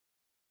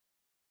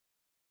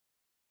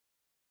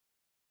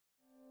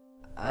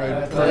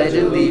I pledge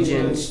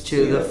allegiance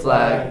to the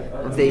flag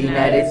of the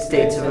United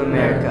States of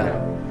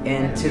America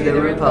and to the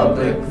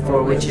republic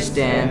for which it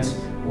stands,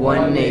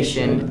 one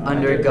nation,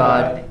 under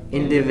God,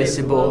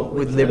 indivisible,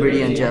 with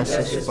liberty and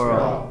justice for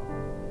all.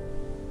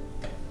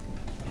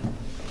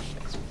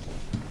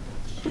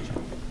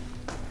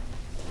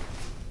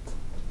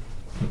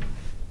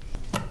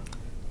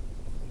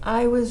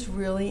 I was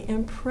really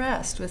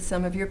impressed with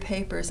some of your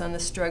papers on the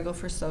struggle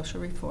for social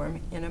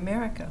reform in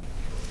America.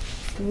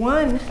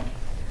 One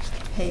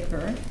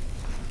paper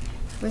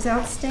was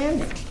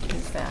outstanding, in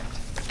fact.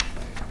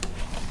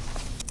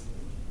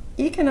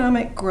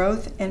 Economic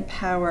growth and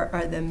power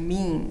are the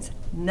means,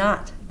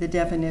 not the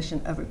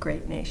definition of a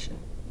great nation.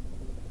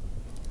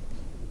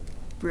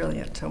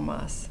 Brilliant,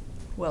 Tomas.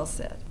 Well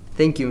said.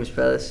 Thank you, Ms.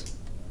 Pellis.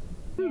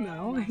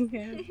 No, I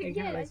can't.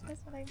 Yeah, that's what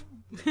I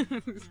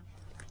want.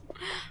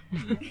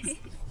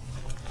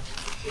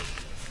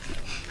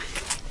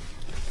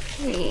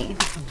 Hey.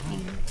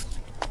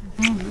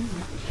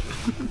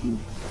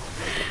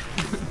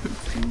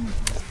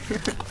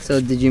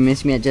 So, did you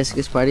miss me at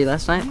Jessica's party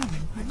last night?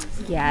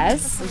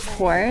 Yes, of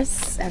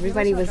course.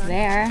 Everybody was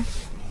there.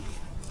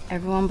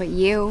 Everyone but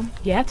you.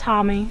 Yeah,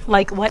 Tommy.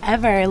 Like,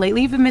 whatever.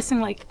 Lately, you've been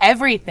missing, like,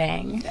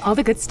 everything. All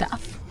the good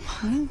stuff.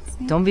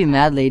 Don't be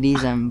mad,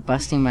 ladies. I'm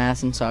busting my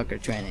ass in soccer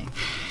training.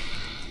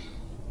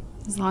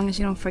 As long as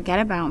you don't forget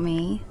about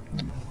me.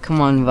 Come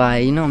on, Vi.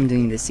 You know I'm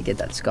doing this to get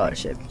that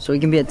scholarship, so we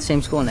can be at the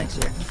same school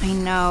next year. I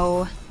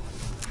know.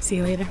 See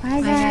you later.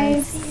 Bye,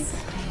 guys.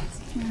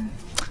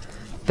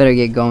 Better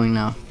get going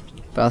now,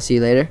 but I'll see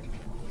you later.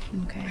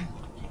 Okay.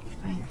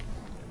 Bye.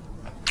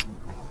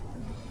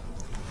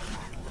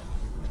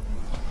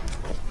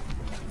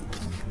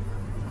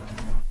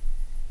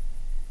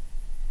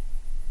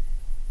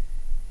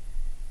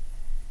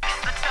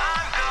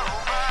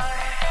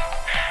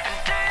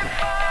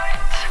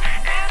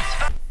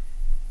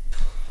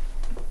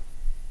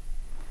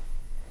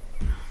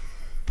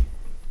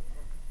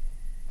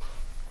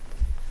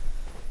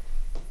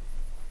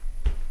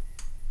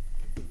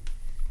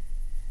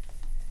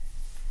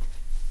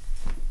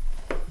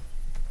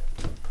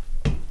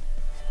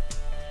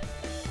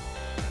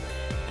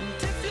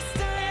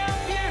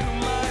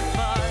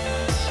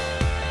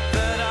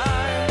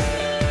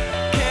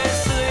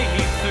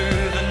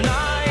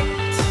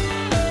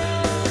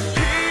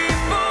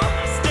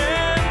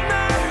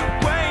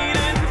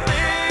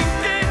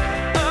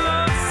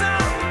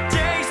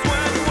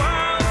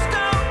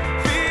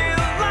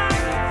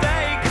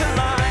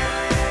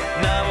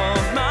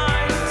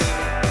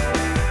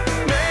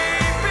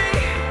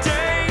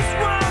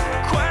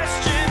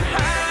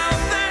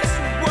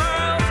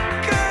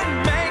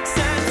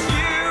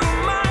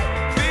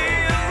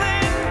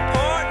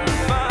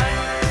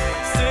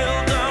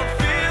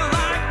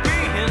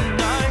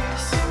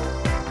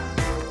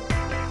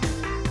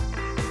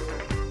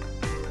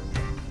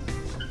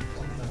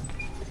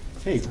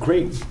 Hey,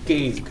 great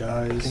game,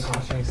 guys.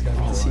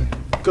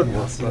 Good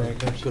work, brother.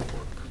 Good work.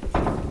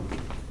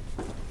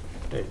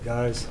 Hey,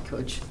 guys.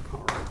 Coach.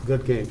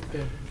 Good game.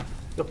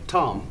 Yo,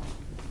 Tom,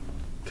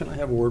 can I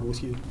have a word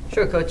with you?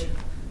 Sure, Coach.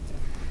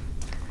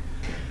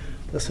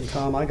 Listen,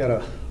 Tom, I got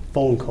a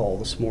phone call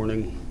this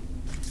morning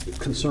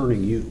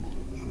concerning you.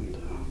 And,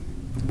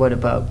 What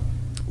about?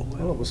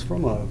 well, it was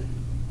from a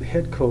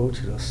head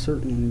coach at a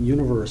certain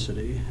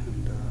university,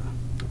 and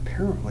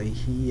apparently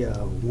he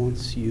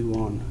wants you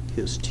on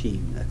his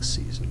team next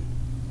season.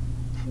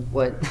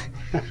 What?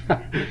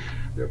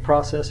 They're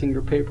processing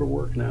your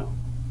paperwork now.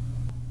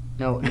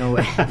 No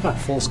way.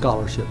 Full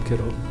scholarship,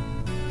 kiddo.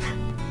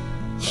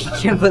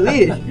 Can't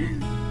believe it.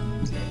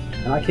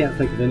 And I can't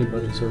think of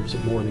anybody who deserves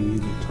it more than you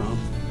do, Tom.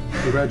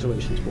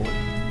 Congratulations, boy.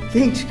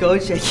 Thanks,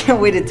 Coach. I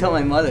can't wait to tell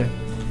my mother.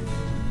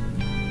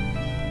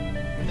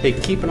 Hey,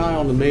 keep an eye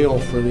on the mail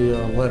for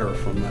the letter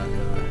from that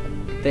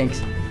guy.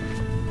 Thanks.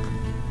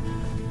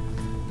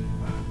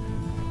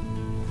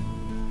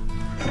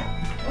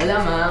 Hola,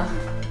 Ma.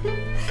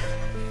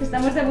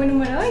 Estamos de buen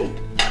humor hoy.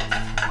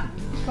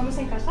 ¿Estamos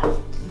en casa?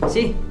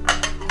 Sí.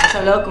 ¿Has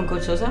hablado con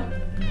Coach Sosa?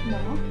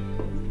 No.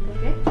 ¿Por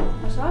qué?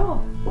 ¿Pasó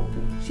algo?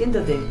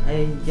 Siéntate.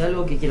 Hay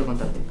algo que quiero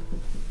contarte.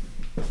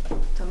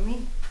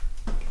 Tommy,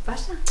 ¿qué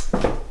pasa?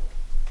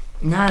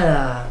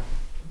 Nada.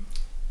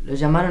 Lo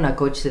llamaron a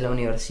coach de la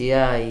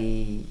universidad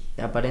y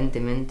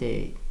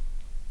aparentemente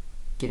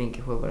quieren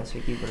que juegue para su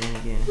equipo el año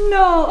que viene.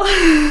 No.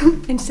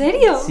 ¿En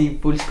serio? Sí,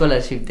 full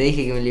scholarship. Te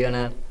dije que me lo iban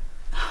a dar.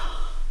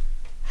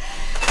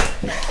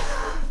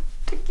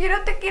 Te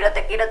quiero, te quiero,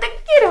 te quiero, te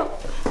quiero.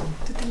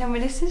 Tú te lo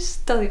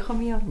mereces todo, hijo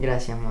mío.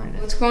 Gracias,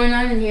 madre. What's going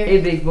on in here? Hey,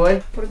 big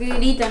boy. ¿Por qué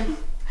gritan?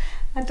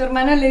 A tu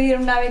hermano le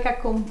dieron una beca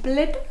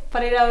completa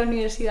para ir a la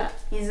universidad.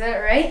 Is that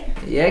right?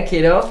 Yeah,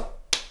 kiddo.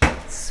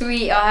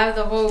 Sweet, I'll have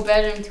the whole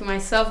bedroom to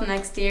myself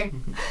next year.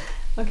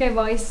 Okay,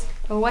 boys,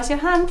 go wash your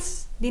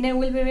hands. Dinner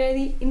will be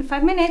ready in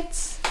 5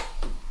 minutes.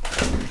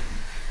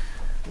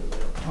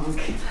 Punk.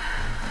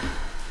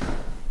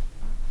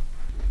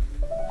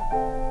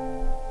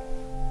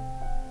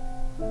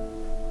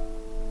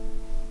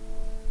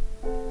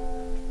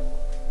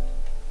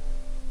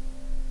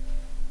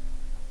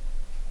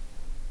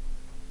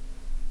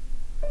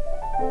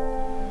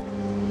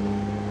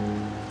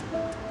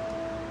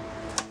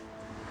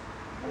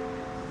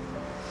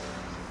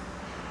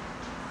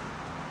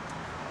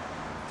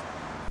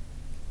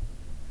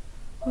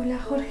 Hola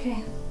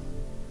Jorge,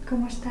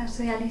 ¿cómo estás?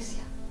 Soy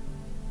Alicia.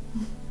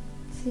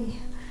 Sí,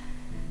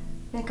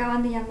 me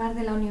acaban de llamar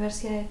de la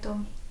Universidad de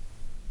Tommy.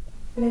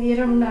 Le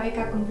dieron una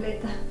beca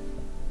completa.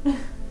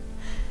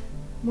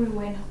 Muy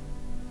bueno.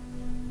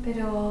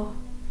 Pero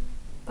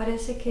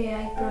parece que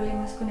hay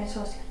problemas con el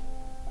social.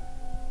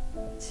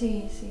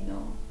 Sí,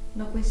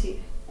 no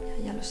coincide.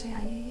 Ya lo sé,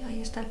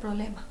 ahí está el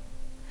problema.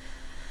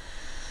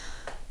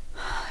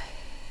 Ay,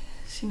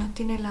 si no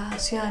tiene la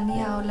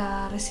ciudadanía o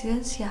la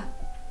residencia,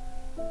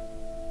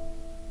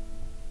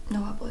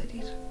 no va a poder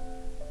ir.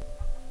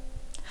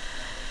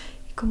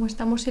 Y como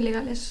estamos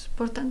ilegales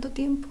por tanto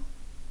tiempo,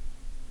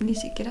 ni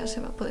siquiera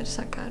se va a poder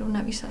sacar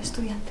una visa de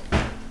estudiante.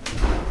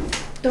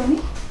 ¿Tommy?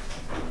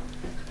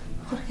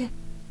 Jorge,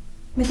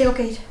 me tengo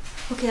que ir.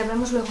 Ok,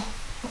 hablamos luego.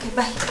 Ok,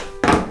 bye.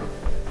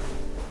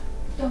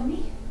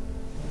 ¿Tommy?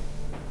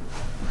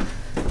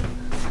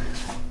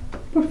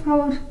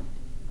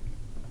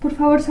 Por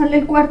favor, sal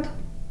del cuarto.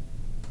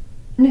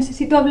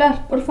 Necesito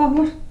hablar, por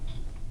favor.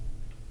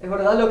 ¿Es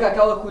verdad lo que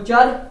acabo de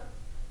escuchar?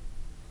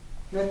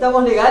 ¿No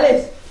estamos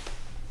legales?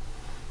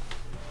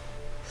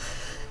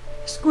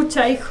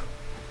 Escucha, hijo.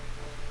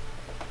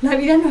 La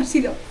vida no ha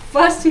sido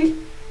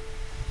fácil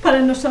para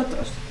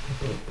nosotros.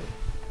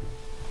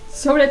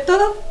 Sobre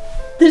todo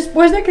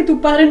después de que tu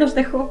padre nos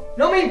dejó.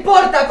 ¡No me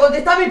importa!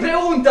 ¡Contestá mi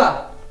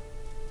pregunta!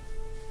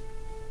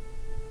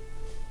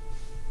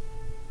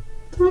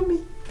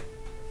 Tommy.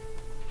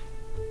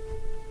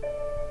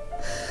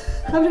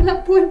 Abre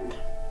la puerta.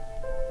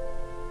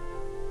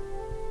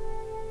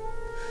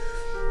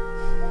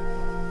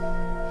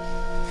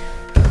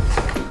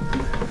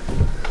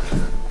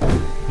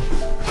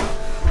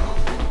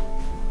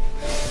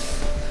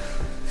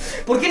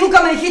 ¿Por qué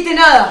nunca me dijiste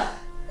nada?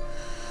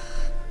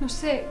 No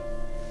sé.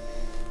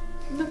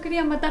 No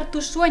quería matar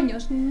tus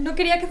sueños. No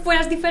quería que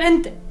fueras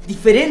diferente.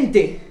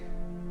 ¿Diferente?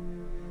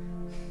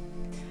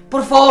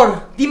 Por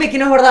favor, dime que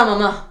no es verdad,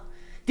 mamá.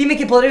 Dime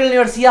que podré ir a la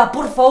universidad,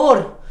 por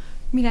favor.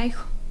 Mira,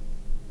 hijo.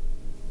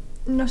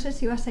 No sé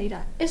si vas a ir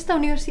a esta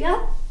universidad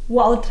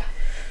o a otra.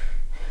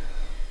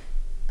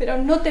 Pero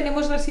no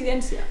tenemos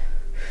residencia.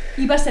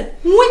 Y va a ser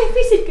muy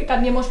difícil que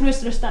cambiemos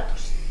nuestro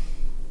estatus.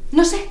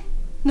 No sé.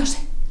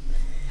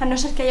 A no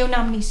ser que haya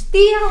una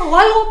amnistía o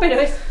algo, pero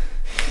es...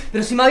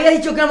 Pero si me habías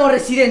dicho que éramos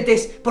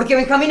residentes, porque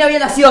Benjamín había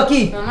nacido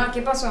aquí. Mamá,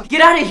 ¿qué pasó?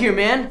 Get out of here,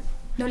 man.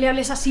 No le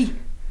hables así.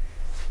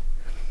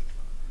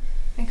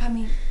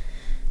 Benjamín,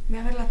 ve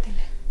a ver la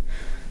tele.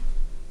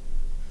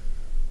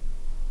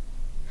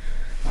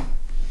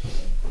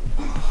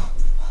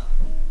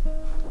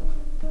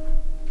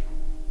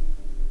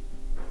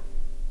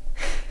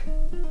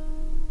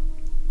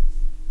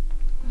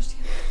 Lo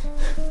siento.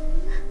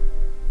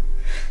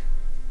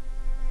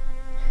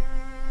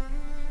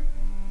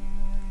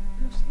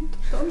 Lo siento,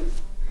 Tommy.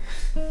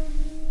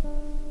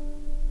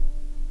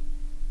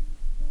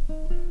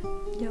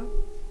 Yo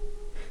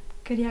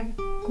quería que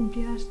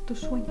cumplieras tus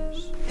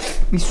sueños.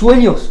 ¿Mis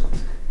sueños?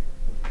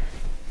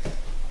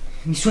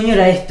 Mi sueño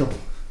era esto.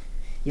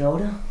 ¿Y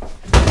ahora?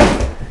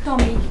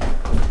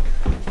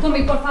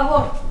 Tommy, por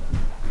favor.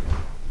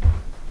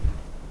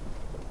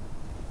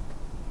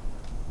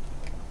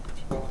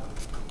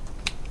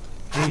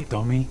 Hey,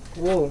 Tommy.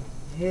 Whoa.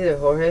 Hey there,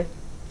 Jorge.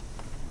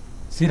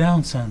 Sit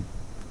down, son.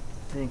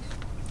 Thanks.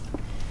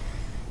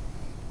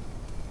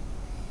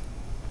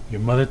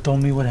 Your mother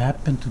told me what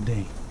happened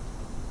today.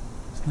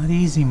 It's not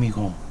easy,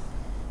 mijo.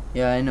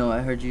 Yeah, I know.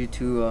 I heard you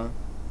two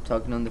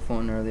talking on the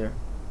phone earlier.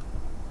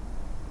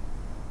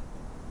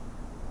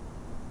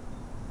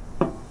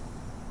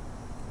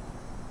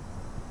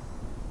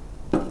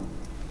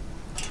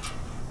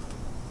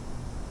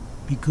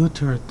 Be good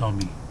to her,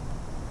 Tommy.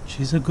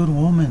 She's a good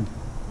woman.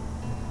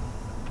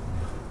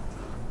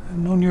 I've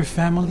known your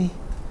family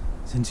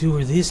since you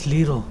were this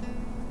little.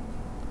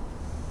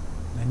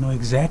 I know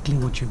exactly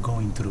what you're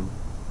going through.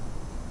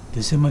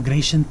 This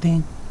immigration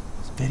thing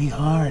is very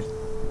hard.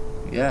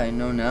 Yeah, I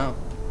know now.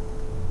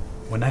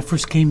 When I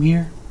first came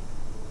here,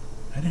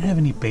 I didn't have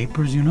any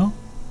papers, you know?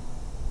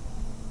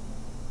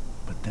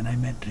 But then I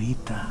met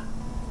Rita.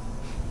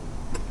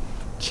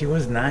 She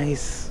was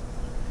nice.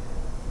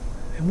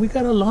 And we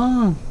got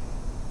along.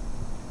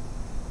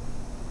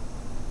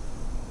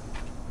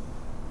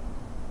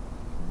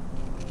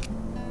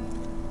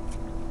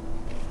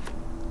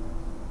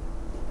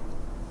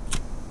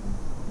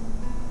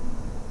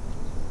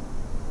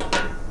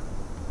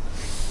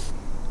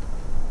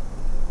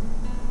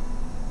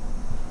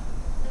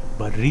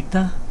 But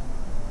Rita,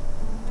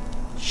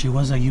 she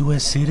was a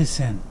U.S.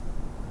 citizen.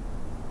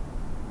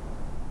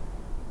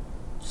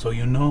 So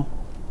you know,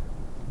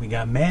 we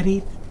got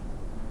married,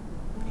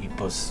 y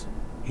pues,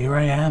 here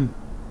I am.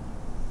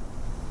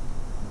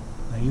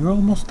 Now you're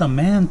almost a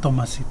man,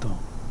 Tomasito.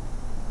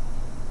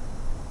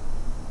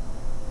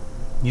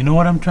 You know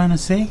what I'm trying to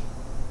say?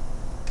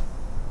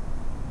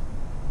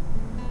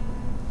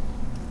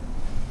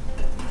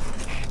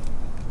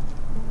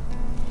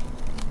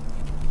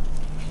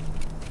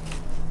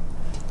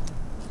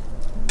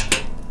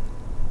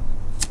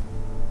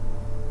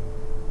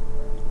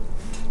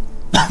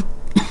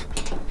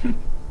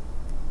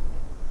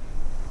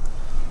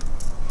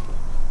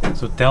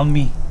 So tell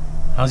me,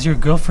 how's your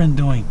girlfriend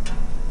doing?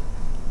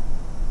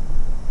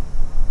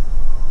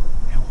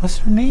 And what's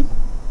her name?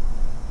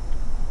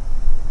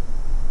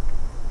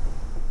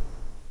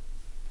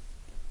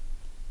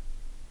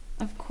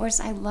 Of course,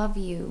 I love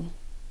you.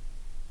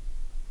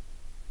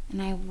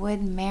 And I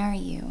would marry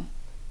you.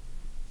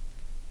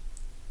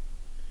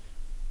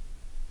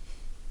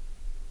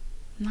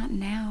 Not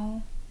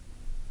now.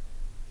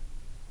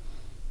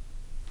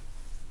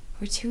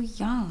 We're too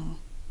young.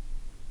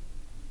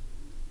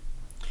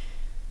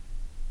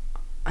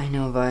 I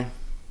know, Vi.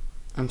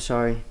 I'm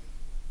sorry.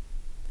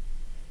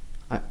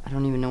 I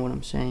don't even know what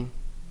I'm saying.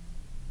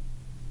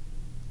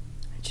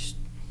 I just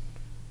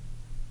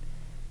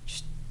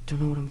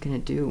don't know what I'm gonna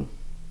do.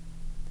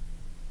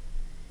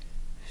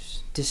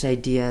 This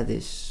idea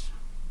this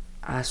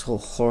asshole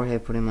Jorge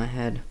put in my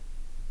head.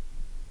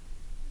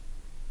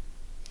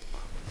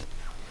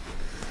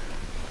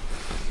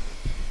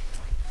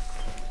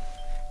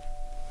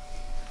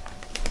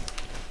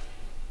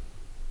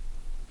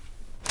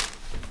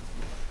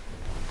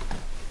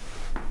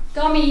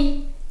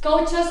 Tommy,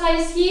 Coach Osa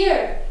is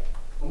here.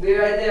 I'll be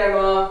right there,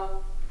 Ma.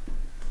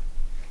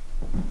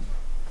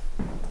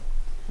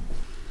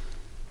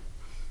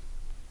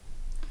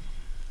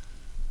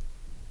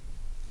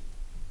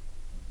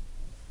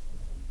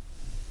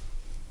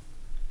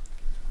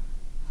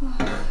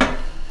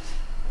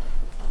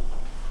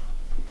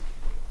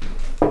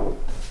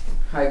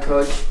 Hi,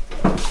 Coach.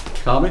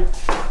 Tommy?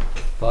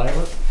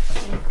 Violet?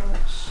 Hey,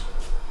 Coach.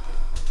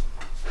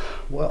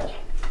 Well,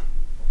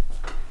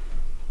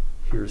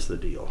 here's the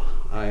deal.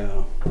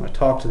 I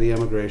talked to the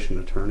immigration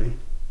attorney,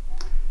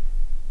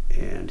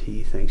 and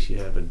he thinks you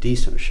have a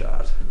decent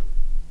shot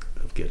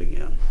of getting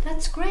in.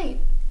 That's great.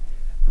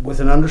 With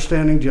an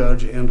understanding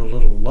judge and a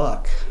little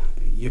luck,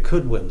 you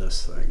could win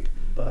this thing,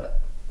 but...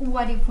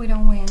 What if we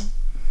don't win?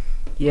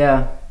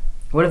 Yeah.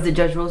 What if the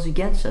judge rules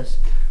against us?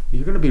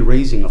 You're going to be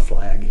raising a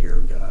flag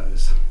here,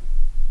 guys.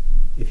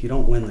 If you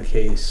don't win the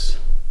case,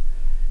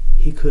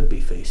 he could be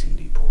facing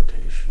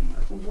deportation.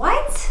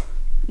 What?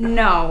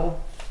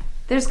 No.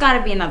 There's got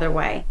to be another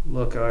way.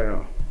 Look,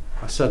 I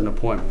set an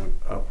appointment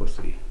up with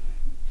the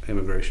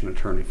immigration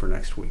attorney for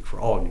next week for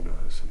all you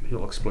guys, and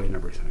he'll explain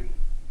everything.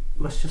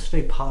 Let's just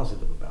stay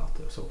positive about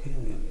this, okay?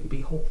 And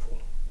be hopeful.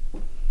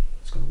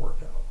 It's going to work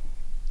out.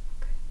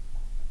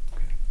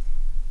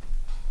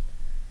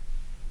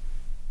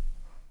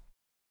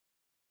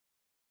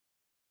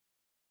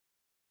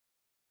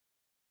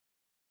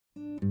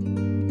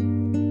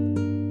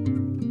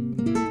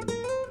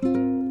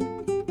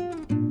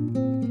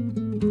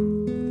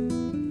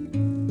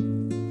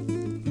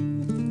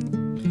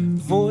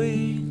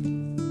 Voy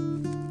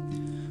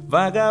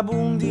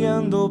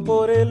vagabundeando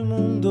por el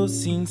mundo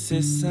sin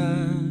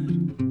cesar,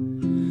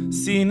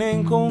 sin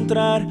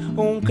encontrar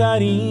un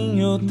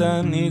cariño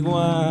tan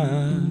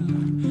igual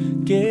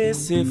que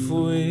se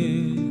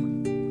fue,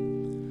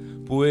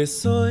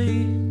 pues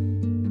soy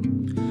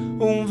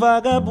un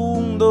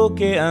vagabundo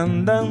que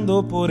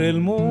andando por el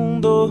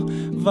mundo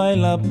va y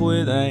la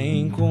pueda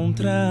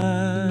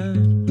encontrar,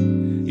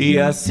 y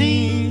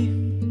así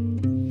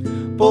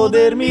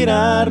poder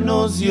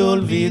mirarnos y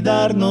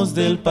olvidarnos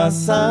del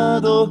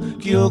pasado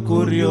que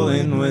ocurrió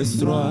en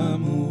nuestro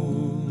amor.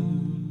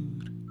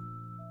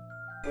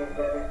 Vamos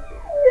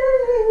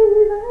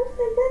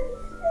a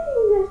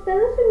Disney, a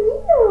Estados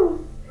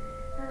Unidos.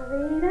 A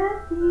ver a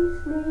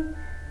Disney.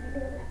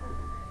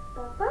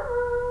 Papá,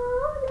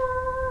 hola,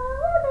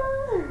 hola.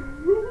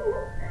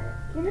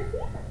 ¿Quieres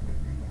ir?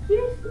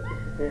 ¿Quieres ir?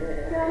 Que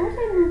vamos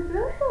a ir muy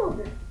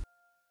pronto.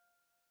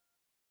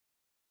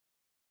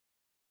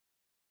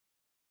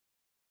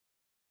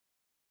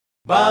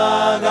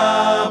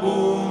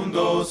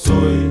 Vagabundo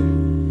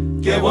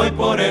soy, que voy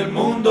por el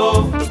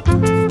mundo.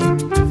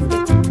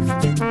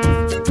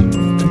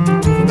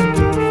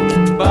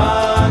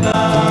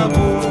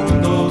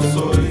 Vagabundo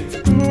soy,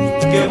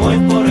 que voy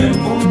por el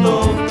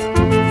mundo.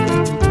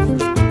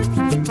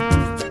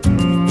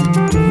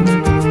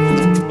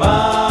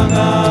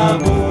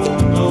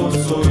 Vagabundo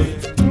soy,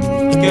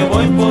 que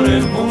voy por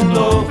el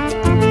mundo.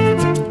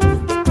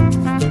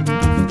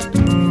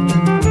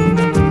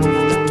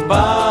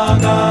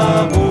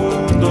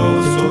 Vagabundo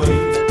soy,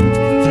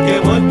 que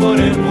voy por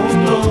el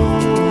mundo.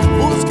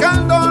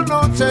 Buscando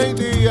noche y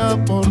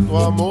día por tu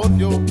amor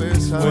yo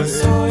pesaré.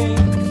 Pues soy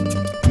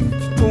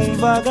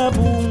un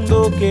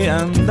vagabundo que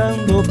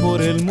andando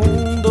por el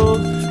mundo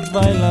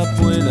va y la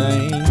pueda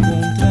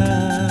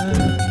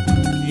encontrar,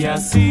 y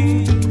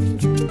así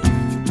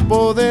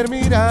poder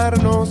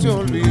mirarnos y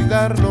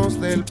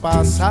olvidarnos del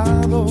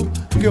pasado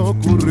que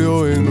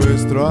ocurrió en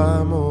nuestro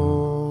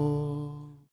amor.